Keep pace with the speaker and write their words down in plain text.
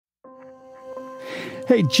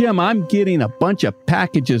Hey, Jim, I'm getting a bunch of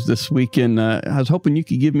packages this week, and I was hoping you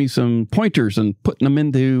could give me some pointers and putting them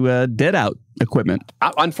into Deadout equipment.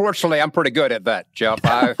 Unfortunately, I'm pretty good at that, Jeff.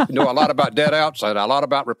 I know a lot about Deadouts and a lot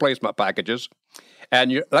about replacement packages.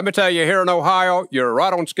 And let me tell you, here in Ohio, you're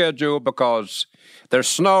right on schedule because there's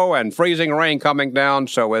snow and freezing rain coming down,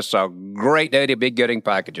 so it's a great day to be getting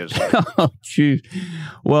packages. Oh, shoot.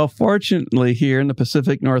 Well, fortunately, here in the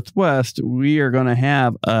Pacific Northwest, we are going to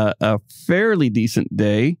have a fairly decent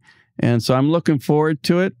day, and so I'm looking forward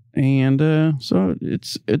to it, and so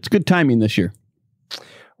it's good timing this year.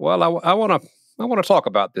 Well, I want to talk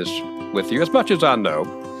about this with you as much as I know.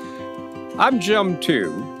 I'm Jim,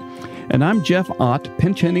 too. And I'm Jeff Ott,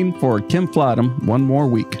 pinch hitting for Kim Flottam one more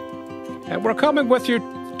week. And we're coming with you,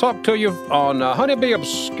 talk to you on Honeybee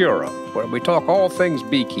Obscura, where we talk all things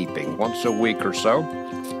beekeeping once a week or so.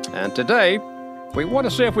 And today, we want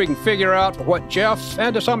to see if we can figure out what Jeff,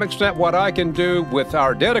 and to some extent what I can do with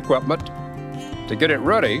our dead equipment to get it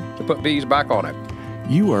ready to put bees back on it.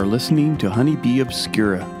 You are listening to Honeybee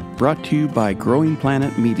Obscura, brought to you by Growing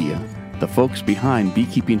Planet Media, the folks behind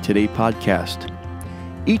Beekeeping Today podcast.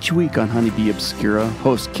 Each week on Honeybee Obscura,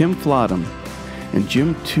 host Kim Flottam and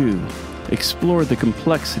Jim too explore the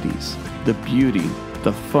complexities, the beauty,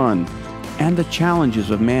 the fun, and the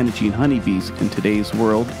challenges of managing honeybees in today's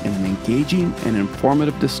world in an engaging and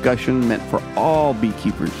informative discussion meant for all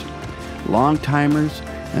beekeepers, long-timers,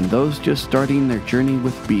 and those just starting their journey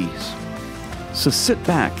with bees. So sit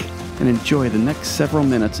back and enjoy the next several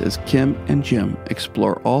minutes as Kim and Jim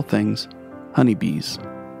explore all things honeybees.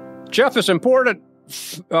 Jeff, it's important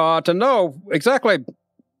to know exactly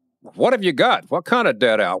what have you got? What kind of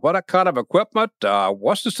Deadout? What kind of equipment?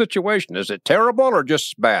 What's the situation? Is it terrible or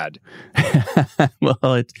just bad?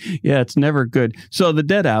 Well, it's never good. So the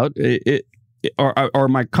Deadout, are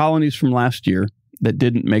my colonies from last year that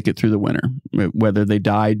didn't make it through the winter, whether they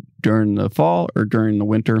died during the fall or during the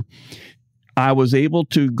winter. I was able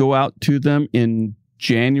to go out to them in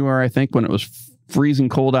January, I think, when it was freezing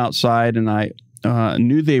cold outside, and I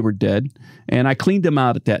knew they were dead, and I cleaned them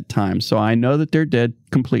out at that time. So I know that they're dead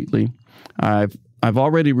completely. I've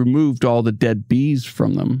already removed all the dead bees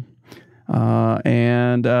from them,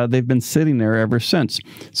 and they've been sitting there ever since.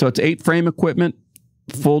 So it's 8-frame equipment,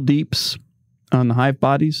 full deeps on the hive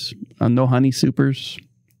bodies, no honey supers,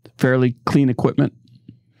 fairly clean equipment.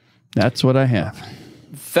 That's what I have.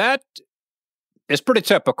 That is pretty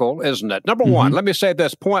typical, isn't it? Number one, let me say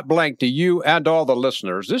this point blank to you and all the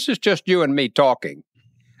listeners. This is just you and me talking.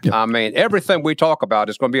 Yep. I mean, everything we talk about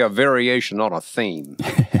is going to be a variation on a theme.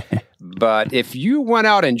 But if you went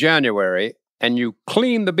out in January and you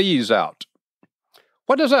cleaned the bees out,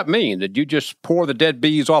 what does that mean? Did you just pour the dead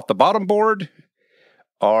bees off the bottom board?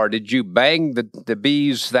 Or did you bang the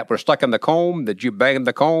bees that were stuck in the comb? Did you bang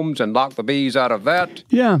the combs and knock the bees out of that?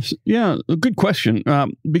 Yeah, a good question.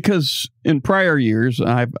 Because in prior years,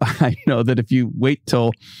 I know that if you wait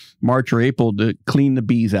till March or April to clean the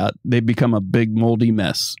bees out, they become a big moldy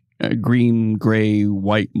mess, a green, gray,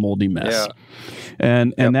 white moldy mess. Yeah.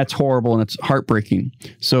 And that's horrible, and it's heartbreaking.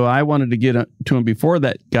 So I wanted to get to them before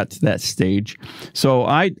that got to that stage. So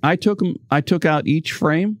I took out each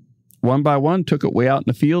frame, one by one, took it way out in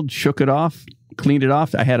the field, shook it off, cleaned it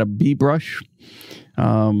off. I had a bee brush,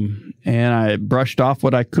 and I brushed off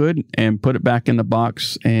what I could and put it back in the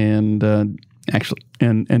box and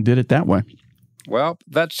did it that way. Well,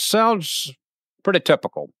 that sounds pretty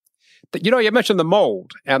typical. You know, you mentioned the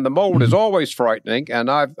mold, and the mold is always frightening, and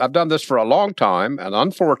I've done this for a long time, and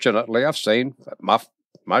unfortunately, I've seen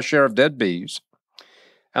my share of dead bees,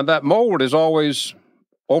 and that mold is always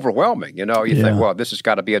overwhelming. You know, you think, well, this has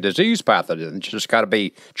got to be a disease pathogen. It's just got to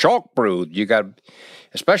be chalk brewed. You got,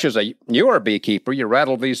 especially as a newer beekeeper, you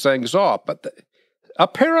rattle these things off. But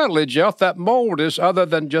apparently, Jeff, that mold is other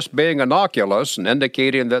than just being innocuous and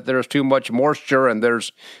indicating that there's too much moisture and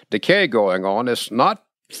there's decay going on. It's not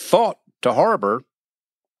thought to harbor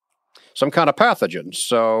some kind of pathogen.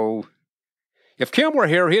 So if Kim were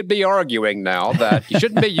here, he'd be arguing now that you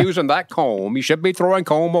shouldn't be using that comb. You should be throwing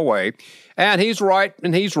comb away. And he's right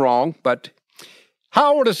and he's wrong. But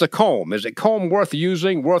how old is the comb? Is it comb worth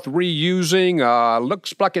using, worth reusing?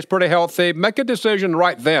 Looks like it's pretty healthy. Make a decision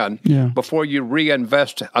right then before you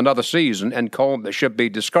reinvest another season in comb that should be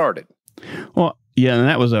discarded. Well, yeah, and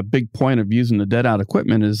that was a big point of using the Deadout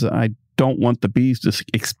equipment is I don't want the bees to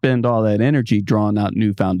expend all that energy drawing out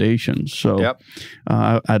new foundations. So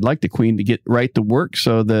I'd like the queen to get right to work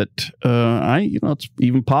so that it's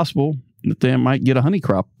even possible that they might get a honey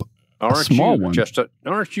crop. Aren't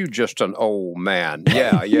you just an old man?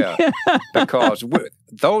 Yeah. Because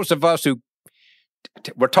those of us who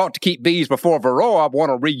were taught to keep bees before Varroa want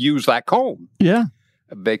to reuse that comb. Yeah.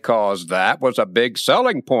 because that was a big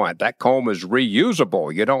selling point. That comb is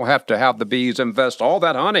reusable. You don't have to have the bees invest all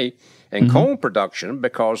that honey in comb production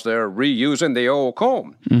because they're reusing the old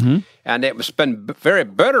comb. And it's been very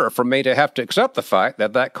bitter for me to have to accept the fact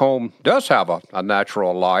that that comb does have a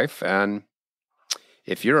natural life. And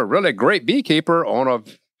if you're a really great beekeeper on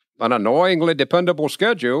an annoyingly dependable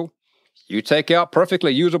schedule, you take out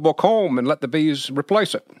perfectly usable comb and let the bees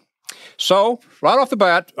replace it. So, right off the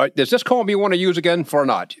bat, is this comb you want to use again or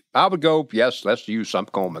not? I would go, yes, let's use some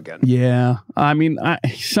comb again. Yeah. I mean,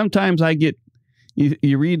 sometimes I get,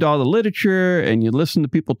 you read all the literature and you listen to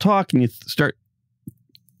people talk and you start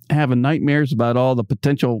having nightmares about all the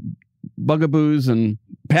potential bugaboos and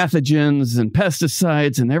pathogens and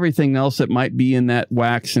pesticides and everything else that might be in that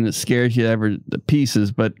wax, and it scares you ever to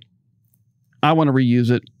pieces. But I want to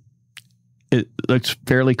reuse it. It looks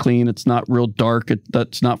fairly clean. It's not real dark.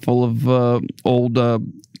 It's not full of old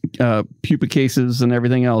pupa cases and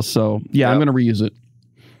everything else. So, yeah, I'm going to reuse it.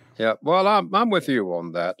 Yeah, well, I'm with you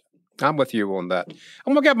on that. I'm going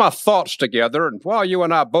to get my thoughts together, and while you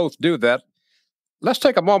and I both do that, let's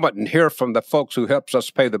take a moment and hear from the folks who helps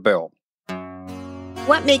us pay the bill.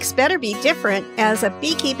 What makes Better Bee different as a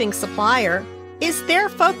beekeeping supplier is their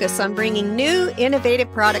focus on bringing new,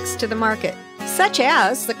 innovative products to the market, such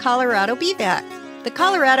as the Colorado Bee Vac. The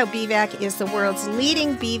Colorado Bee Vac is the world's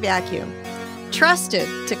leading bee vacuum, trusted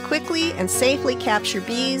to quickly and safely capture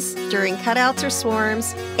bees during cutouts or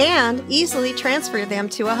swarms and easily transfer them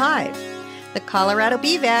to a hive. The Colorado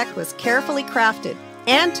Bee Vac was carefully crafted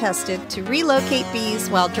and tested to relocate bees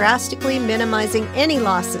while drastically minimizing any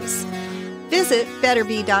losses. Visit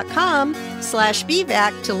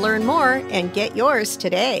betterbee.com/beevac to learn more and get yours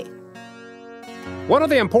today. One of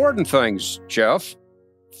the important things, Jeff,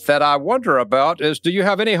 that I wonder about is, do you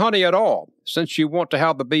have any honey at all? Since you want to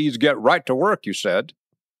have the bees get right to work, you said.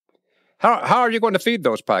 How are you going to feed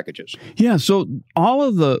those packages? Yeah, so all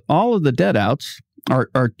of the Deadouts are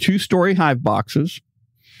 2-story hive boxes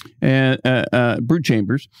and brood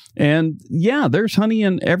chambers, and yeah, there's honey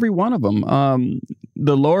in every one of them.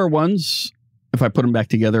 The lower ones, if I put them back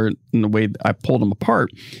together in the way I pulled them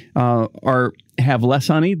apart, have less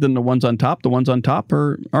honey than the ones on top. The ones on top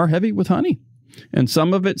are heavy with honey. And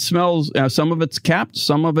some of it smells, some of it's capped,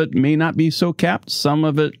 some of it may not be so capped, some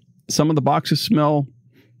of the boxes smell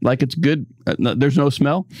like it's good, there's no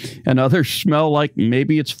smell, and others smell like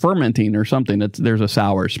maybe it's fermenting or something. There's a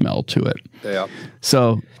sour smell to it. Yeah.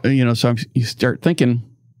 So, you start thinking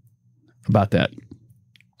about that.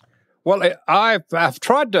 Well, I've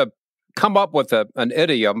tried to come up with an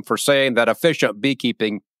idiom for saying that efficient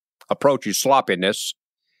beekeeping approaches sloppiness,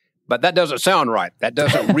 but that doesn't sound right. That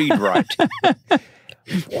doesn't read right.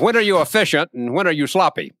 When are you efficient and when are you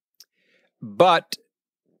sloppy? But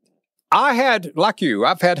I've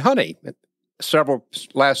had honey several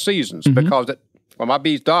last seasons because when my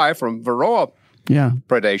bees die from Varroa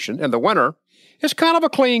predation in the winter, it's kind of a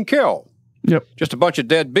clean kill. Yep. Just a bunch of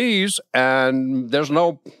dead bees, and there's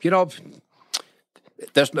no real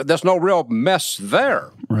mess there.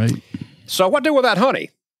 Right. So what do with that honey?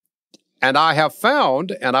 And I have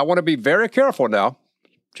found, and I want to be very careful now,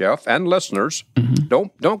 Jeff, and listeners,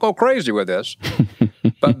 don't go crazy with this,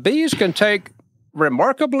 but bees can take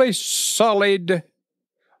remarkably sullied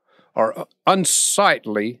or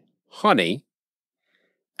unsightly honey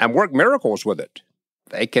and work miracles with it.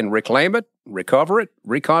 They can reclaim it, recover it,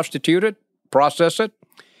 reconstitute it, process it,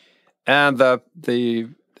 and the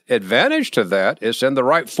advantage to that is in the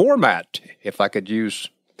right format, if I could use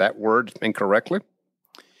that word incorrectly.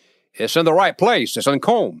 It's in the right place. It's in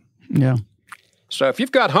comb. Yeah. So if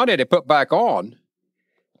you've got honey to put back on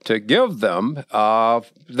to give them,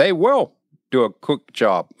 they will do a quick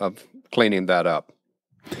job of cleaning that up.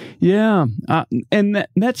 Yeah. And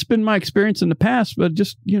that's been my experience in the past, but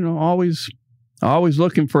just, always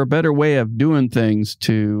looking for a better way of doing things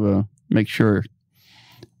to make sure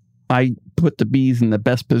I put the bees in the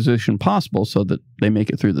best position possible so that they make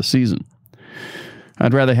it through the season.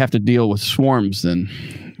 I'd rather have to deal with swarms than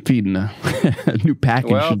feeding a new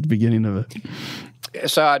package at the beginning of it.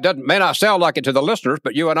 So it may not sound like it to the listeners,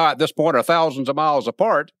 but you and I at this point are thousands of miles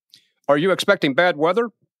apart. Are you expecting bad weather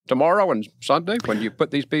tomorrow and Sunday when you put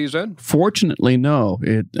these bees in? Fortunately, no.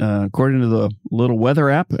 According to the little weather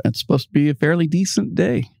app, it's supposed to be a fairly decent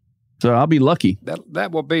day. So I'll be lucky.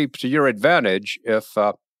 That will be to your advantage if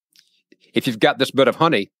you've got this bit of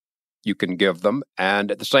honey you can give them, and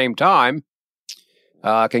at the same time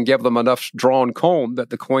can give them enough drawn comb that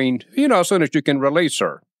the queen, as soon as you can release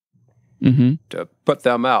her, to put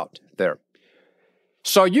them out there.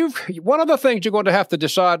 So one of the things you're going to have to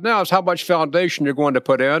decide now is how much foundation you're going to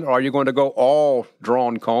put in. Are you going to go all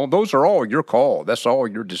drawn comb? Those are all your call. That's all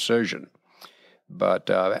your decision. But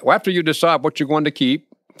after you decide what you're going to keep,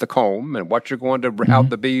 the comb, and what you're going to have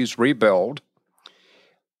the bees rebuild,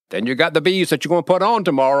 then you got the bees that you're going to put on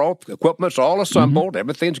tomorrow. Equipment's all assembled.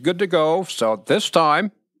 Everything's good to go. So this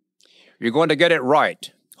time, you're going to get it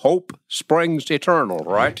right. Hope springs eternal,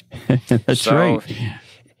 right? That's right.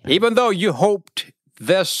 Even though you hoped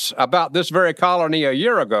this about this very colony a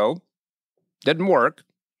year ago, didn't work,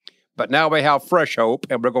 but now we have fresh hope,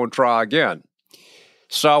 and we're going to try again.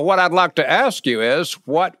 So what I'd like to ask you is,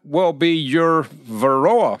 what will be your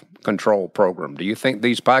Varroa control program? Do you think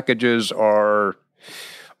these packages are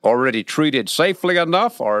already treated safely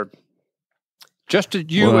enough, or just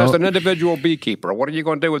you as an individual beekeeper, what are you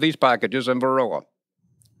going to do with these packages in Varroa?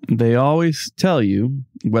 They always tell you,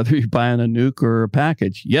 whether you're buying a nuke or a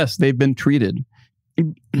package, yes, they've been treated.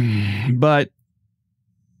 But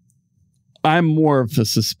I'm more of a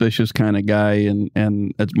suspicious kind of guy, and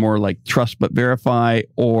it's more like trust but verify,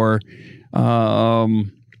 or I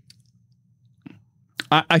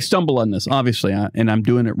stumble on this, obviously, and I'm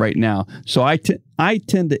doing it right now. So I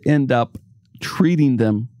tend to end up treating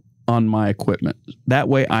them on my equipment. That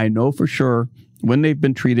way I know for sure when they've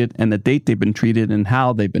been treated and the date they've been treated and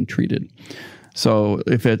how they've been treated. So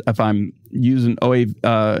if I'm using OA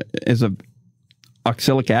as a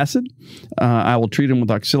oxalic acid, I will treat them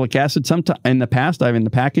with oxalic acid. Sometime in the past, in the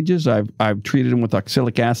packages, I've treated them with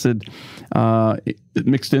oxalic acid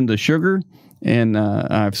mixed into sugar, and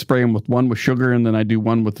I've sprayed them with one with sugar, and then I do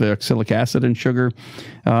one with the oxalic acid and sugar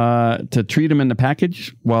to treat them in the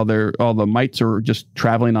package while all the mites are just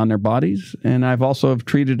traveling on their bodies. And I've also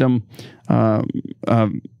treated them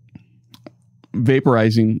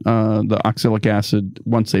vaporizing the oxalic acid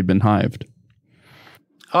once they've been hived.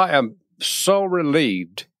 I am so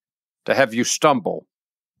relieved to have you stumble,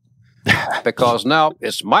 because now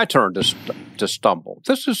it's my turn to stumble.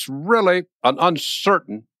 This is really an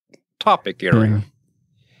uncertain topic area.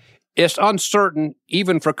 It's uncertain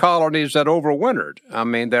even for colonies that overwintered. I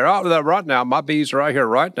mean, they're out there right now. My bees are out here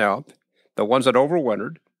right now, the ones that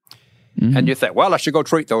overwintered. And you think, well, I should go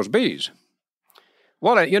treat those bees.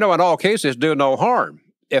 Well, in all cases, do no harm.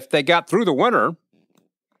 If they got through the winter,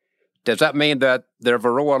 does that mean that their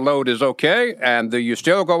Varroa load is okay? And do you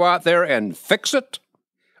still go out there and fix it?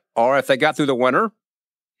 Or if they got through the winter,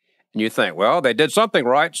 and you think, well, they did something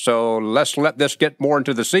right, so let's let this get more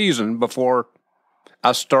into the season before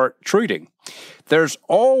I start treating. There's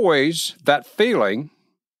always that feeling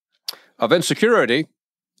of insecurity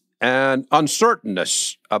and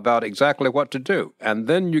uncertainness about exactly what to do. And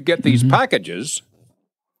then you get these packages,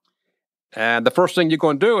 and the first thing you're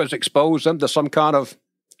going to do is expose them to some kind of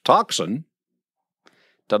toxin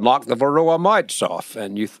to knock the Varroa mites off.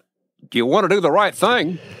 And you want to do the right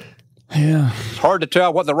thing. Yeah. It's hard to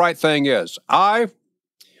tell what the right thing is. I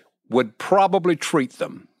would probably treat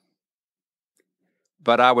them,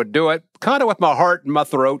 but I would do it kind of with my heart in my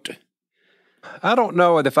throat. I don't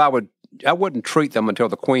know if I wouldn't treat them until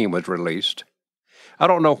the queen was released. I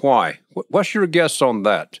don't know why. What's your guess on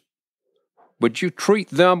that? Would you treat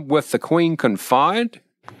them with the queen confined?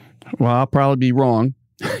 Well, I'll probably be wrong.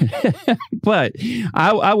 But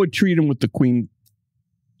I would treat them with the queen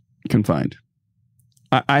confined.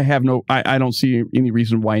 I don't see any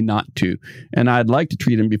reason why not to. And I'd like to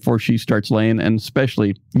treat them before she starts laying, and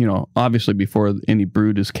especially, obviously before any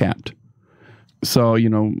brood is capped. So,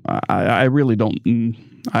 I really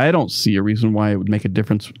don't see a reason why it would make a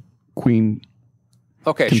difference, queen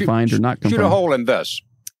confined or not confined. Shoot a hole in this.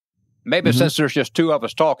 Maybe since there's just two of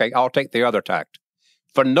us talking, I'll take the other tact.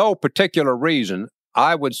 For no particular reason,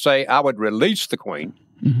 I would say I would release the queen.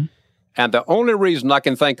 And the only reason I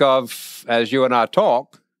can think of, as you and I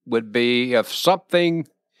talk, would be if something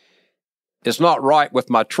is not right with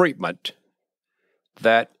my treatment,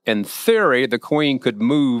 that in theory the queen could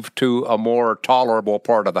move to a more tolerable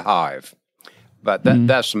part of the hive. But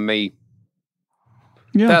that's me.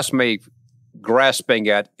 Yeah. That's me grasping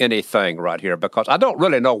at anything right here, because I don't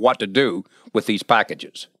really know what to do with these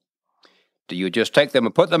packages. Do you just take them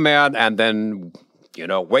and put them in and then,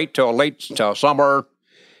 wait till summer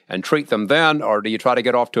and treat them then, or do you try to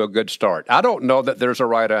get off to a good start? I don't know that there's a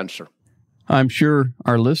right answer. I'm sure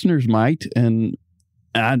our listeners might, and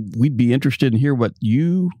we'd be interested in hear what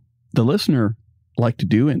you, the listener, like to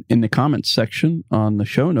do in the comments section on the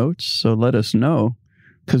show notes. So let us know,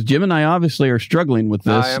 because Jim and I obviously are struggling with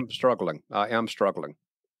this. I am struggling.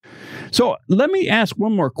 So let me ask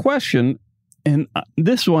one more question, and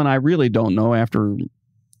this one I really don't know after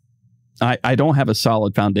I don't have a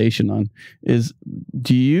solid foundation on, is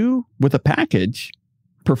do you, with a package,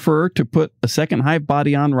 prefer to put a second hive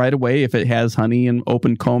body on right away if it has honey and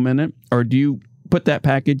open comb in it? Or do you put that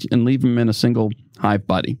package and leave them in a single hive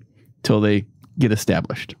body till they get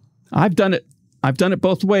established? I've done it. I've done it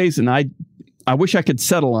both ways, and I wish I could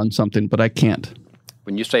settle on something, but I can't.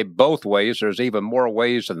 When you say both ways, there's even more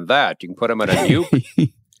ways than that. You can put them in a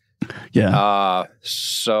nuke. Yeah.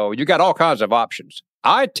 So you got all kinds of options.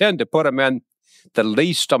 I tend to put them in the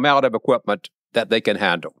least amount of equipment that they can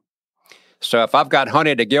handle. So if I've got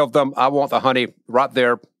honey to give them, I want the honey right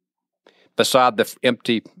there beside the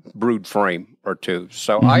empty brood frame or two.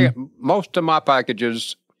 So most of my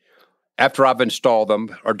packages, after I've installed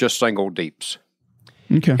them, are just single deeps.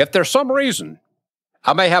 Okay. If there's some reason,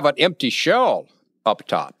 I may have an empty shell up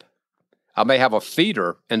top. I may have a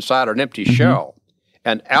feeder inside an empty shell,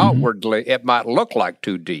 and outwardly it might look like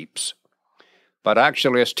 2 deeps, but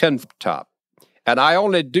actually it's 10 top. And I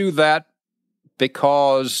only do that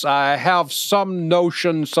because I have some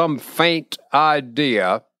notion, some faint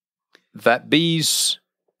idea that bees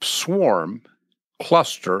swarm,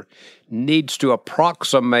 cluster, needs to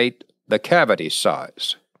approximate the cavity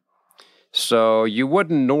size. So you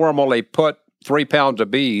wouldn't normally put 3 pounds of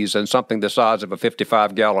bees in something the size of a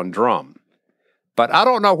 55-gallon drum. But I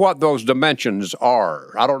don't know what those dimensions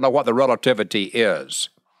are. I don't know what the relativity is.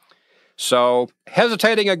 So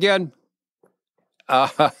hesitating again,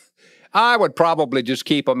 I would probably just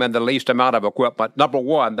keep them in the least amount of equipment. Number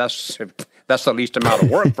one, that's the least amount of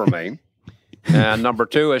work for me. And number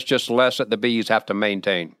two, it's just less that the bees have to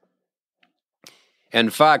maintain. In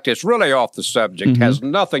fact, it's really off the subject, has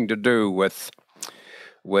nothing to do with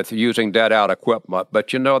using Deadout equipment.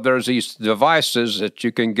 But, you know, there's these devices that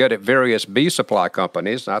you can get at various bee supply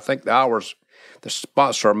companies. And I think ours, the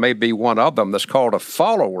sponsor may be one of them, that's called a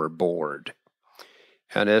follower board.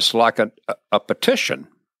 And it's like a petition.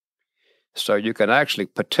 So you can actually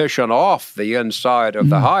petition off the inside of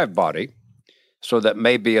the hive body so that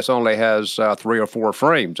maybe it only has 3 or 4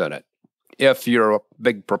 frames in it. If you're a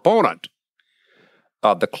big proponent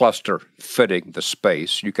of the cluster fitting the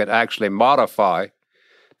space, you can actually modify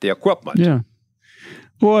the equipment. Yeah.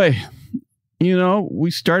 Boy, you know, we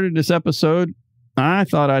started this episode, I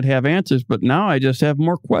thought I'd have answers, but now I just have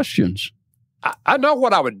more questions. I know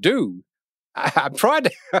what I would do. I'm trying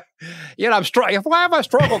to, you know, why have I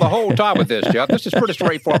struggled the whole time with this, Jeff? This is pretty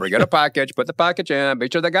straightforward. You get a package, put the package in, be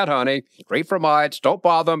sure they got honey, great for mites, don't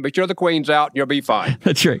bother them, be sure the queen's out, and you'll be fine.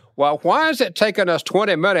 That's right. Well, why is it taking us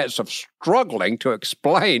 20 minutes of struggling to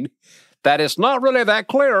explain that it's not really that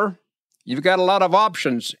clear? You've got a lot of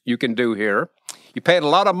options you can do here. You paid a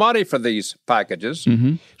lot of money for these packages.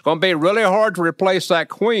 It's going to be really hard to replace that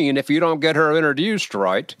queen if you don't get her introduced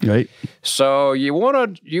right. Right. So you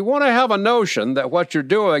want to have a notion that what you're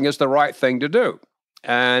doing is the right thing to do.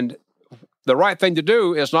 And the right thing to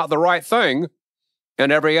do is not the right thing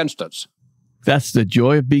in every instance. That's the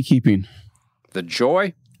joy of beekeeping. The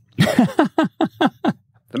joy?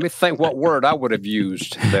 Let me think what word I would have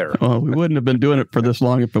used there. Well, we wouldn't have been doing it for this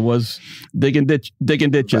long if it was digging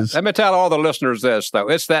ditches. Let me tell all the listeners this, though.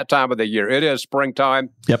 It's that time of the year. It is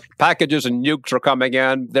springtime. Yep. Packages and nukes are coming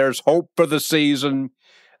in. There's hope for the season.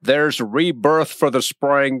 There's rebirth for the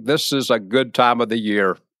spring. This is a good time of the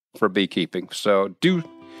year for beekeeping. So do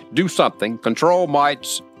something. Control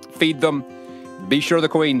mites. Feed them. Be sure the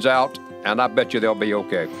queen's out. And I bet you they'll be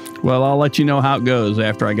okay. Well, I'll let you know how it goes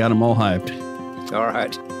after I got them all hived. All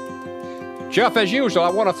right. Jeff, as usual, I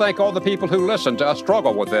want to thank all the people who listen to us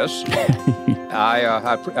struggle with this.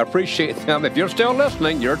 I appreciate them. If you're still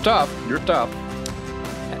listening, you're tough. You're tough.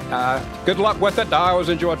 Good luck with it. I always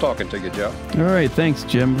enjoy talking to you, Jeff. All right. Thanks,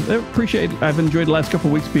 Jim. I've enjoyed the last couple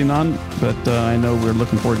of weeks being on, but I know we're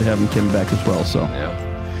looking forward to having Kim back as well. So,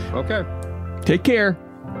 yeah. Okay. Take care.